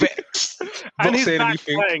 vexed, and not his saying back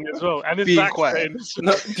anything. playing as well. And his being back quiet.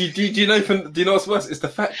 No, do you know what's worse? It's the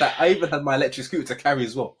fact that I even had my electric scooter to carry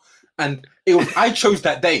as well. And I chose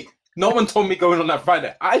that day. No one told me going on that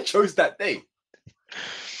Friday. I chose that day.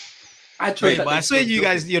 I swear you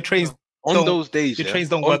guys, your trains on those days, your trains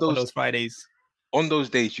don't work on those Fridays. On those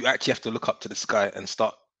days, you actually have to look up to the sky and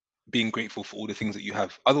start being grateful for all the things that you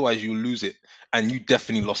have. Otherwise, you'll lose it, and you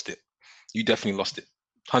definitely lost it.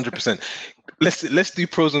 100%. Let's do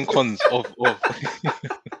pros and cons of.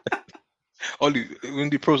 Ollie, we're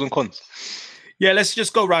gonna do pros and cons. Yeah, let's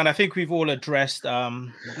just go around. I think we've all addressed.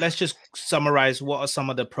 Let's just summarize what are some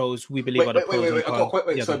of the pros we believe are the pros and cons.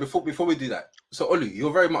 Wait. So before we do that, so Olu,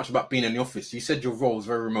 you're very much about being in the office. You said your role is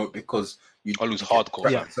very remote because Olu's hardcore.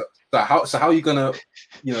 Yeah. So how are you gonna,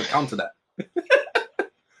 counter that?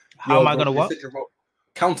 How am I gonna what?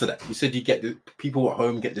 Counter that. You said you get the people at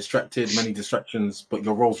home get distracted, many distractions, but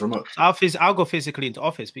your role's remote. I'll go physically into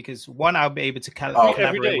office because one, I'll be able to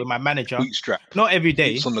collaborate with my manager. Bootstrap. Not every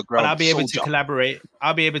day, on the ground, but I'll be able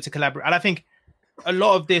to collaborate. And I think a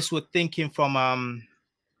lot of this we're thinking from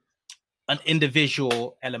an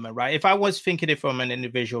individual element, right? If I was thinking it from an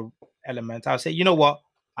individual element, I'll say, you know what?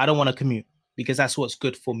 I don't want to commute because that's what's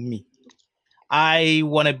good for me. I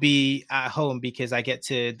want to be at home because I get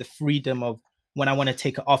to the freedom of when I want to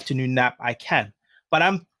take an afternoon nap, I can. But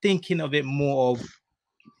I'm thinking of it more of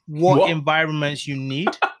what? Environments you need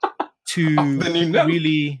to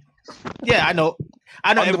really. Yeah, I know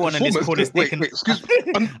everyone in this call is taking.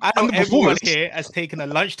 I know everyone here has taken a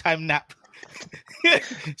lunchtime nap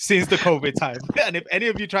since the COVID time. And if any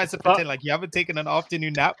of you tries to pretend like you haven't taken an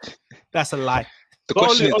afternoon nap, that's a lie. The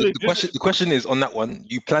question is on that one.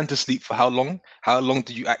 You plan to sleep for how long? How long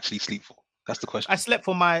did you actually sleep for? That's the question. I slept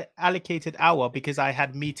for my allocated hour because I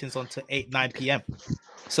had meetings until 8-9 p.m.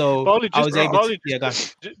 So I was able to.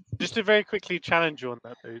 Just to very quickly challenge you on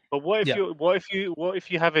that, though. But what if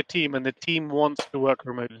you have a team and the team wants to work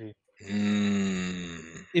remotely?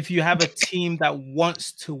 If you have a team that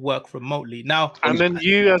wants to work remotely now, and then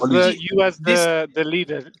you as the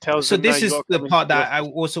leader tells them. So this is the part that I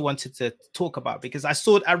also wanted to talk about, because I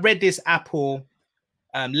read this Apple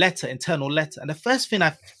internal letter, and the first thing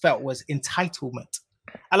I felt was entitlement.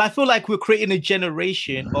 And I feel like we're creating a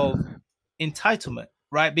generation of entitlement,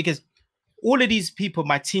 right? Because all of these people,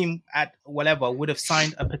 my team at whatever, would have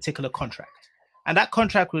signed a particular contract, and that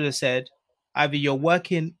contract would have said either you're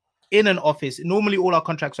working in an office. Normally all our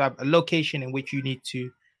contracts have a location in which you need to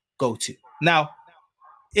go to. Now,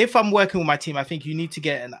 if I'm working with my team, I think you need to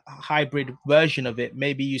get a hybrid version of it.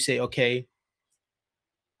 Maybe you say, okay,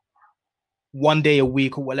 1 day a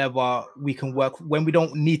week or whatever, we can work when we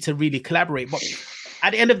don't need to really collaborate. But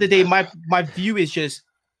at the end of the day, my view is just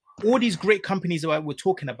all these great companies that we're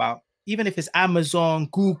talking about, even if it's Amazon,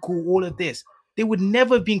 Google, all of this, they would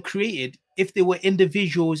never have been created if they were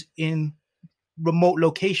individuals in remote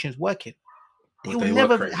locations working. They would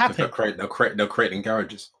never happen. They're creating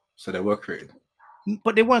garages, so they were created.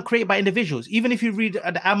 But they weren't created by individuals. Even if you read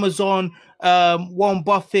the Amazon, Warren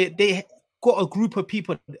Buffett, they got a group of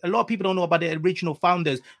people. A lot of people don't know about the original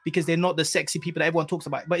founders because they're not the sexy people that everyone talks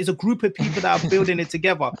about. But it's a group of people that are building it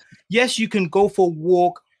together. Yes, you can go for a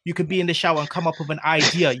walk. You can be in the shower and come up with an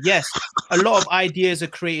idea. Yes, a lot of ideas are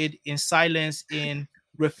created in silence, in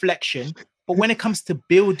reflection. But when it comes to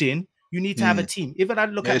building, you need to have a team. Even I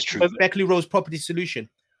look at Beckley Rose Property Solution,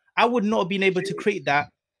 I would not have been able to create that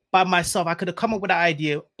by myself. I could have come up with that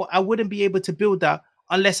idea, but I wouldn't be able to build that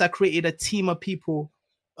unless I created a team of people,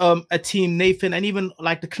 a team, Nathan, and even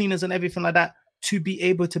like the cleaners and everything like that to be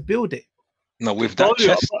able to build it. No, with that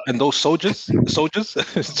chest and those soldiers, and those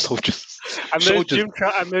gym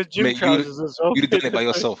trousers as well. You'd have done it by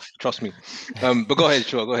yourself, trust me. But go ahead,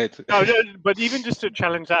 sure, go ahead. No, but even just to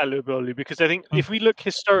challenge that a little bit, Oli, because I think if we look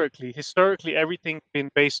historically, everything's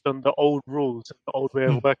been based on the old rules, the old way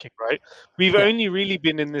of working, right? We've only really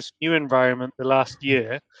been in this new environment the last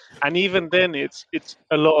year, and even then, it's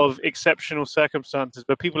a lot of exceptional circumstances,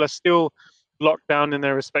 but people are still locked down in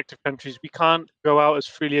their respective countries. We can't go out as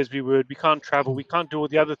freely as we would. We can't travel. We can't do all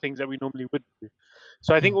the other things that we normally would do.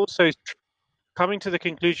 So I think also coming to the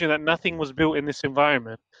conclusion that nothing was built in this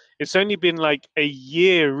environment, it's only been like a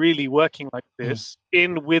year really working like this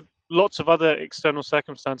with lots of other external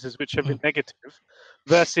circumstances which have been negative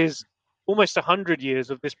versus almost 100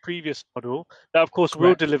 years of this previous model that of course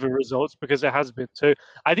will deliver results because it has been. So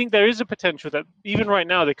I think there is a potential that even right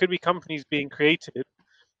now there could be companies being created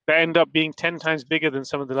that end up being 10 times bigger than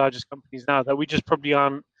some of the largest companies now that we just probably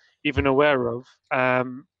aren't even aware of.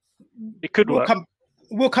 It could work.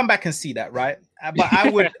 We'll come back and see that, right? But I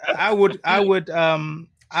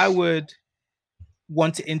would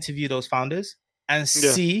want to interview those founders and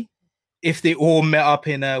see if they all met up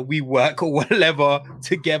in a WeWork or whatever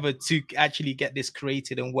together to actually get this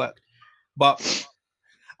created and worked. But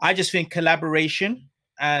I just think collaboration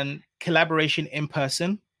in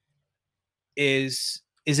person is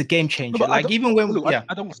a game changer. No, I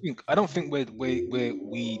don't think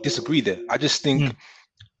we disagree there. I just think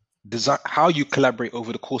how you collaborate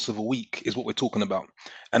over the course of a week is what we're talking about.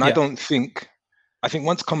 And I think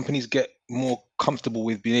once companies get more comfortable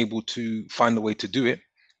with being able to find a way to do it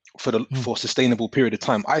for a sustainable period of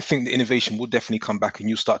time, I think the innovation will definitely come back, and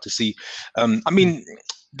you'll start to see. I mean,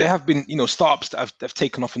 there have been startups that have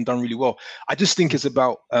taken off and done really well. I just think it's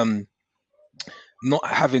about not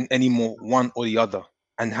having any more one or the other.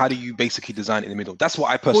 And how do you basically design it in the middle? That's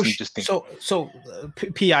what I personally just think. So,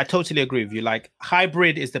 P, I totally agree with you. Like,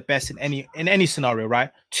 hybrid is the best in any scenario,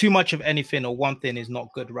 right? Too much of anything or one thing is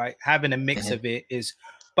not good, right? Having a mix of it is.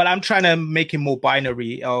 But I'm trying to make it more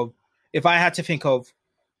binary. Of if I had to think of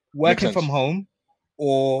working from home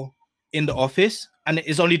or in the office, and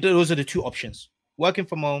it's only those are the two options: working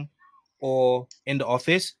from home or in the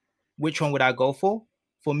office. Which one would I go for?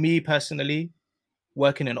 for me personally,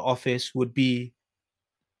 working in an office would be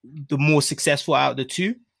the more successful out of the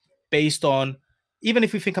two, based on, even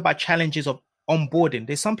if we think about challenges of onboarding,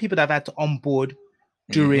 there's some people that have had to onboard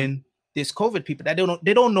during this COVID people that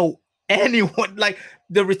they don't know anyone. Like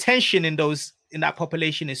the retention in that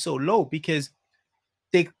population is so low because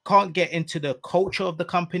they can't get into the culture of the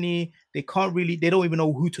company. They don't even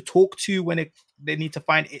know who to talk to when they need to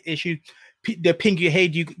find issues. They ping you, hey,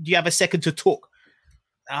 do you have a second to talk?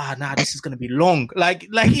 Nah, this is going to be long. Like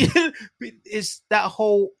it's that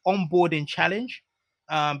whole onboarding challenge,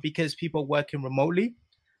 because people working remotely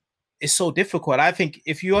is so difficult. I think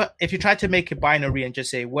if you try to make it binary and just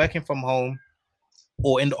say working from home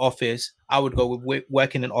or in the office, I would go with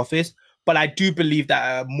working in office. But I do believe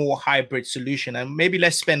that a more hybrid solution, and maybe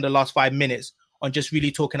let's spend the last 5 minutes on just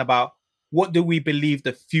really talking about what do we believe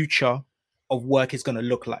the future of work is going to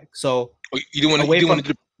look like. So you don't want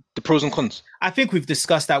to do the pros and cons. I think we've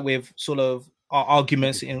discussed that with sort of our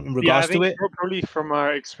arguments in regards to it. Probably from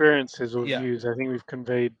our experiences or views, I think we've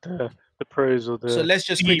conveyed the pros or the. So let's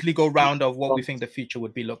just quickly go round of what we think the future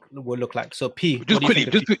will look like. So P, just quickly,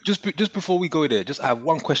 just before we go there, just I have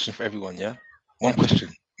one question for everyone. Yeah, one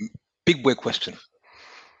question, big boy question.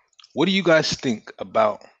 What do you guys think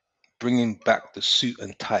about bringing back the suit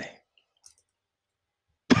and tie?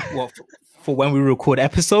 What? For when we record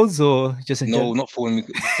episodes, or just not for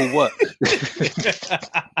work.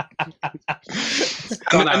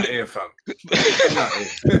 Come out here, fam. Because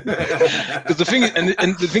the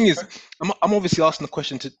thing is, I'm obviously asking the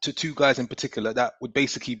question to two guys in particular that would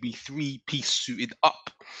basically be 3-piece suited up.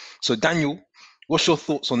 So Daniel, what's your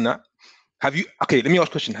thoughts on that? Let me ask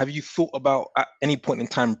a question. Have you thought about at any point in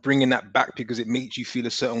time bringing that back because it makes you feel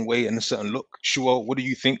a certain way and a certain look? Sure. What do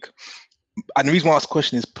you think? And the reason why I ask the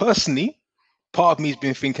question is, personally, part of me has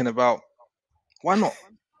been thinking about why not.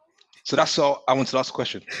 So that's all I want to ask a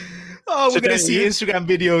question. We're going to see Instagram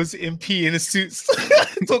videos in P in suits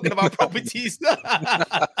talking about properties. That's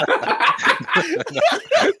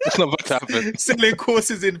not about to happen. Selling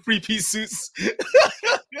courses in 3-piece suits.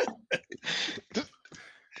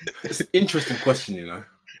 It's an interesting question,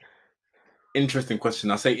 Interesting question.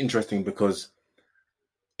 I say interesting because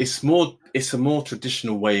it's a more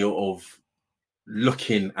traditional way of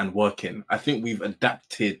looking and working. I think we've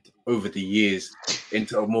adapted over the years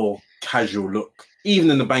into a more casual look, even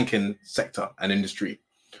in the banking sector and industry,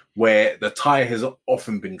 where the tie has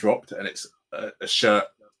often been dropped and it's a shirt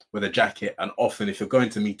with a jacket. And often, if you're going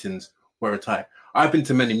to meetings, wear a tie. I've been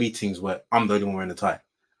to many meetings where I'm the only one wearing a tie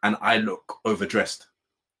and I look overdressed.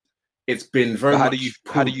 It's been very How much. do you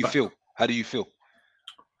feel? How do you feel?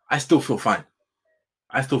 I still feel fine.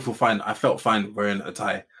 I felt fine wearing a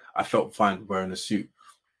tie. I felt fine wearing a suit.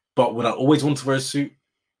 But would I always want to wear a suit?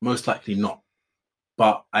 Most likely not.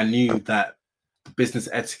 But I knew that the business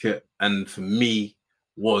etiquette and for me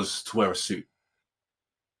was to wear a suit.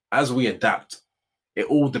 As we adapt, it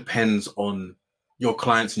all depends on your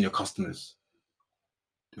clients and your customers.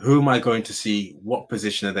 Who am I going to see? What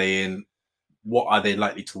position are they in? What are they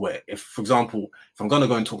likely to wear? If, for example, if I'm going to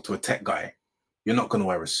go and talk to a tech guy, you're not going to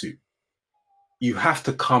wear a suit. You have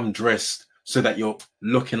to come dressed so that you're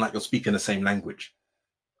looking like you're speaking the same language.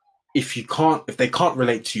 If they can't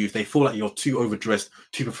relate to you, if they feel like you're too overdressed,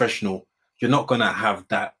 too professional, you're not going to have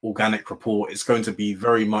that organic rapport. It's going to be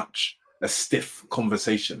very much a stiff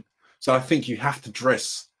conversation. So I think you have to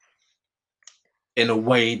dress in a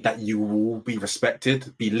way that you will be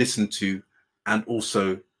respected, be listened to, and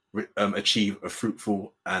also achieve a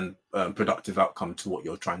fruitful and productive outcome to what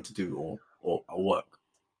you're trying to do or work.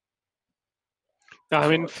 I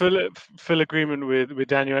mean, full agreement with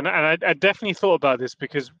Daniel, and I definitely thought about this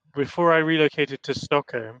because before I relocated to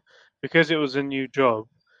Stockholm, because it was a new job,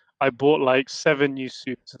 I bought like 7 new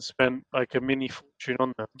suits and spent like a mini fortune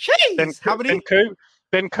on them. Jeez,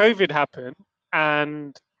 Then COVID happened,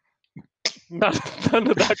 and none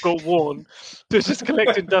of that got worn. So it's just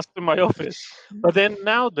collecting dust in my office. But then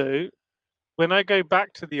now, though, when I go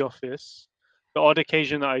back to the office, the odd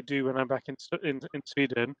occasion that I do when I'm back in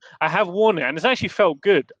Sweden, I have worn it and it's actually felt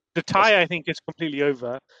good. The tie, I think, is completely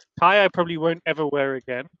over. Tie, I probably won't ever wear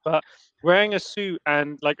again. But wearing a suit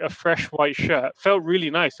and like a fresh white shirt felt really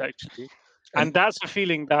nice, actually. And that's a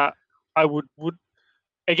feeling that I would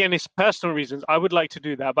again, it's personal reasons. I would like to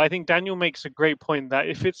do that. But I think Daniel makes a great point that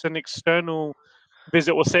if it's an external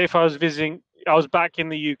visit, or say if I was back in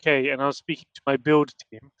the UK and I was speaking to my build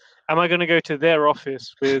team, am I going to go to their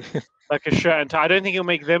office with like a shirt and tie? I don't think it'll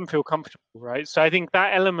make them feel comfortable, right? So I think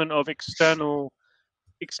that element of external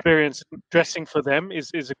experience dressing for them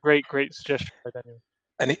is a great suggestion by Daniel.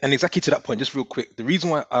 And exactly to that point, just real quick, the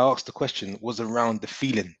reason why I asked the question was around the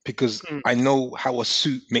feeling, because I know how a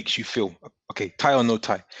suit makes you feel. Okay, tie or no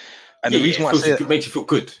tie. And the reason why I say it makes you feel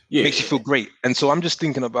good. Yeah, makes you feel great. And so I'm just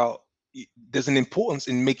thinking about, there's an importance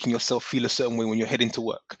in making yourself feel a certain way when you're heading to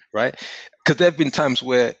work, right? Because there have been times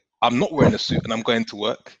where I'm not wearing a suit and I'm going to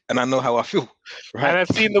work and I know how I feel, right? And I've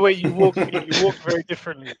seen the way you walk. You walk very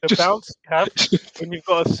differently. The bounce you have when you've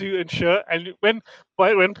got a suit and shirt, and when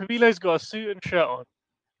Pabilo's got a suit and shirt on,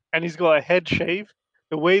 and he's got a head shave,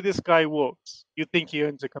 the way this guy walks, you think he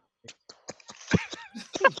owns a company.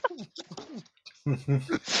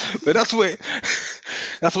 But that's what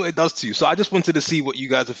it does to you. So I just wanted to see what you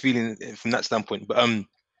guys are feeling from that standpoint. But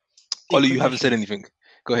Ollie, you haven't said anything.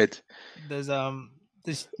 Go ahead. There's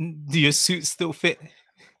do your suits still fit?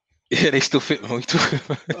 Yeah, they still fit. Man.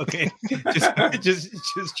 Okay, just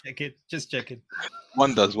check it. Just check it.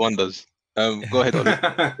 One does. Go ahead,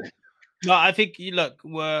 Ollie. No, I think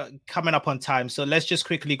we're coming up on time, so let's just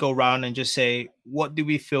quickly go around and just say, what do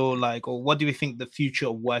we feel like, or what do we think the future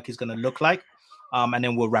of work is going to look like, and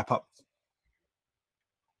then we'll wrap up.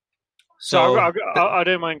 So I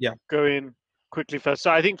don't mind going quickly first.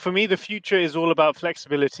 So I think for me, the future is all about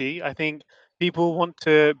flexibility. I think people want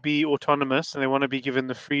to be autonomous and they want to be given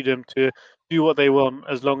the freedom to do what they want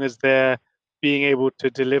as long as they're being able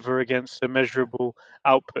to deliver against a measurable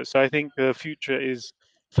output. So I think the future is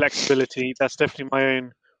flexibility. That's definitely my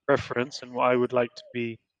own preference and what I would like to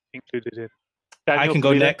be included in. Daniel, I can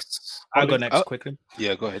go next. I'll go next quickly.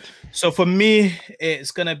 Yeah, go ahead. So for me,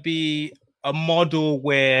 it's going to be a model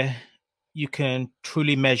where you can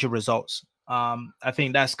truly measure results. I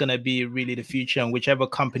think that's going to be really the future, and whichever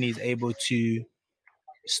company is able to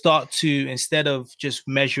start to, instead of just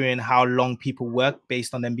measuring how long people work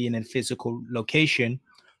based on them being in a physical location,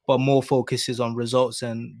 but more focuses on results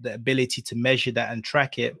and the ability to measure that and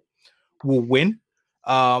track it, will win.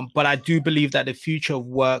 But I do believe that the future of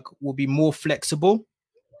work will be more flexible,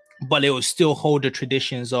 but it will still hold the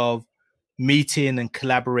traditions of meeting and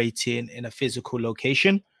collaborating in a physical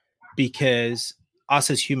location, because us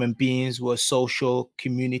as human beings, we're social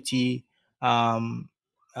community,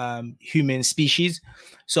 human species.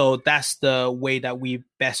 So that's the way that we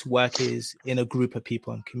best work, is in a group of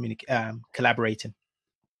people and collaborating.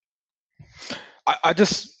 I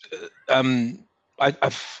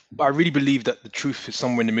really believe that the truth is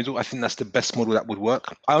somewhere in the middle. I think that's the best model that would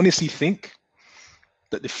work. I honestly think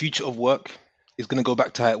that the future of work is going to go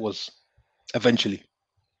back to how it was eventually,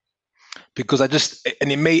 because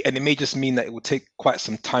it may just mean that it will take quite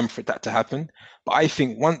some time for that to happen. But I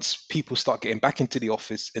think once people start getting back into the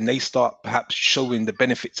office and they start perhaps showing the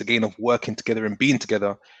benefits again of working together and being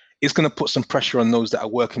together, it's going to put some pressure on those that are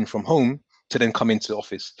working from home to then come into the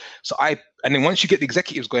office. And then once you get the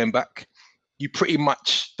executives going back, you pretty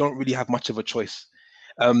much don't really have much of a choice.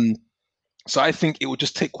 So I think it will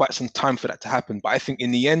just take quite some time for that to happen. But I think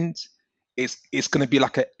in the end, it's going to be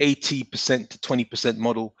like an 80% to 20%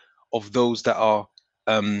 model of those that are.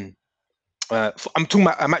 I'm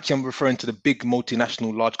referring to the big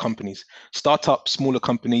multinational large companies. Startups, smaller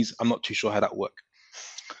companies, I'm not too sure how that work.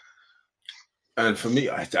 And for me,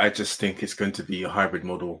 I just think it's going to be a hybrid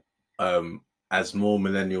model. As more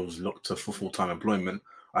millennials look for full-time employment,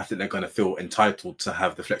 I think they're going to feel entitled to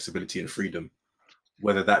have the flexibility and freedom.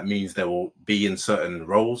 Whether that means they will be in certain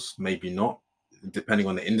roles, maybe not. Depending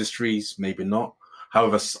on the industries, maybe not.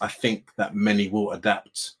 However, I think that many will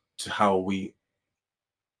adapt to how we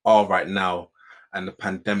are right now. And the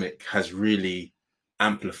pandemic has really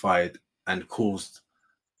amplified and caused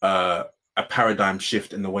a paradigm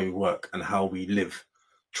shift in the way we work and how we live,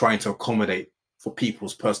 trying to accommodate for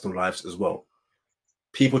people's personal lives as well.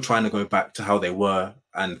 People trying to go back to how they were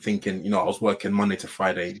and thinking, I was working Monday to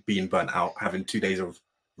Friday, being burnt out, having 2 days of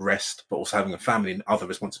rest, but also having a family and other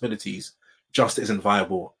responsibilities, just isn't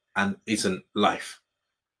viable and isn't life.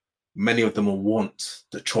 Many of them will want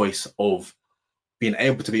the choice of being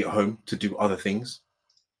able to be at home to do other things,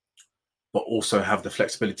 but also have the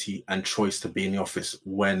flexibility and choice to be in the office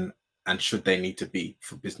when and should they need to be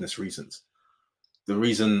for business reasons. The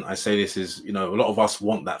reason I say this is, a lot of us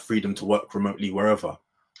want that freedom to work remotely wherever.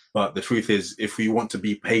 But the truth is, if we want to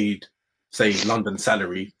be paid, say, London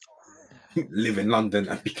salary, live in London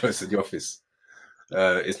and be close to the office.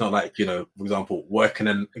 It's not like, for example, working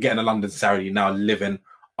and getting a London salary, now living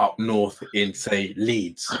up north in, say,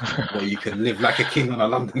 Leeds, where you can live like a king on a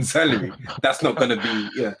London salary. That's not going to be,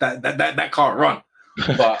 that can't run.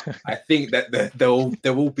 But I think that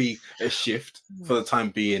there will be a shift for the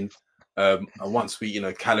time being. And once we,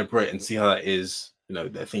 calibrate and see how that is,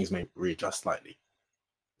 that things may readjust slightly.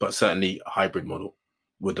 But certainly a hybrid model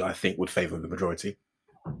would favor the majority.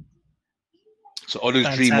 So Olu's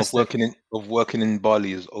dream of Fantastic. working in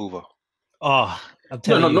Bali is over. Oh, I'm No,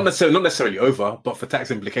 telling you. not necessarily over, but for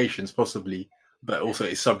tax implications, possibly. But also,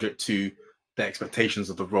 it's subject to the expectations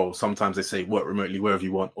of the role. Sometimes they say work remotely wherever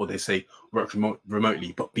you want, or they say work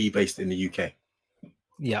remotely, but be based in the UK.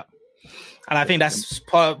 Yeah. And I think that's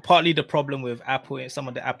partly the problem with Apple and some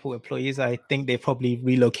of the Apple employees. I think they probably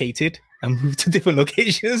relocated and moved to different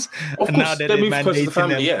locations. Of And course, now that they they're move close to the mandating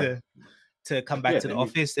family, them to come back to the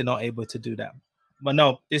office, they're not able to do that. But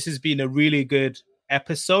no, this has been a really good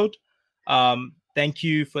episode. Thank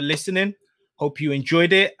you for listening. Hope you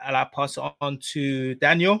enjoyed it. And I'll pass it on to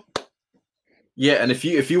Daniel. Yeah, and if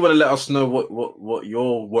you want to let us know what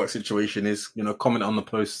your work situation is, comment on the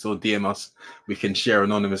post or DM us. We can share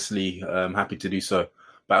anonymously. Happy to do so.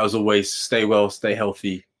 But as always, stay well, stay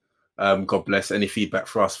healthy. God bless. Any feedback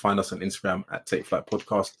for us, find us on Instagram at Take Flight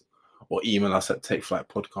Podcast or email us at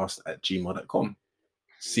takeflightpodcast@gmail.com.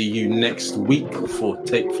 See you next week for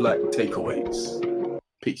Take Flight Takeaways.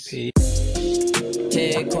 Peace.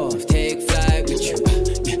 Take off, take flight with you.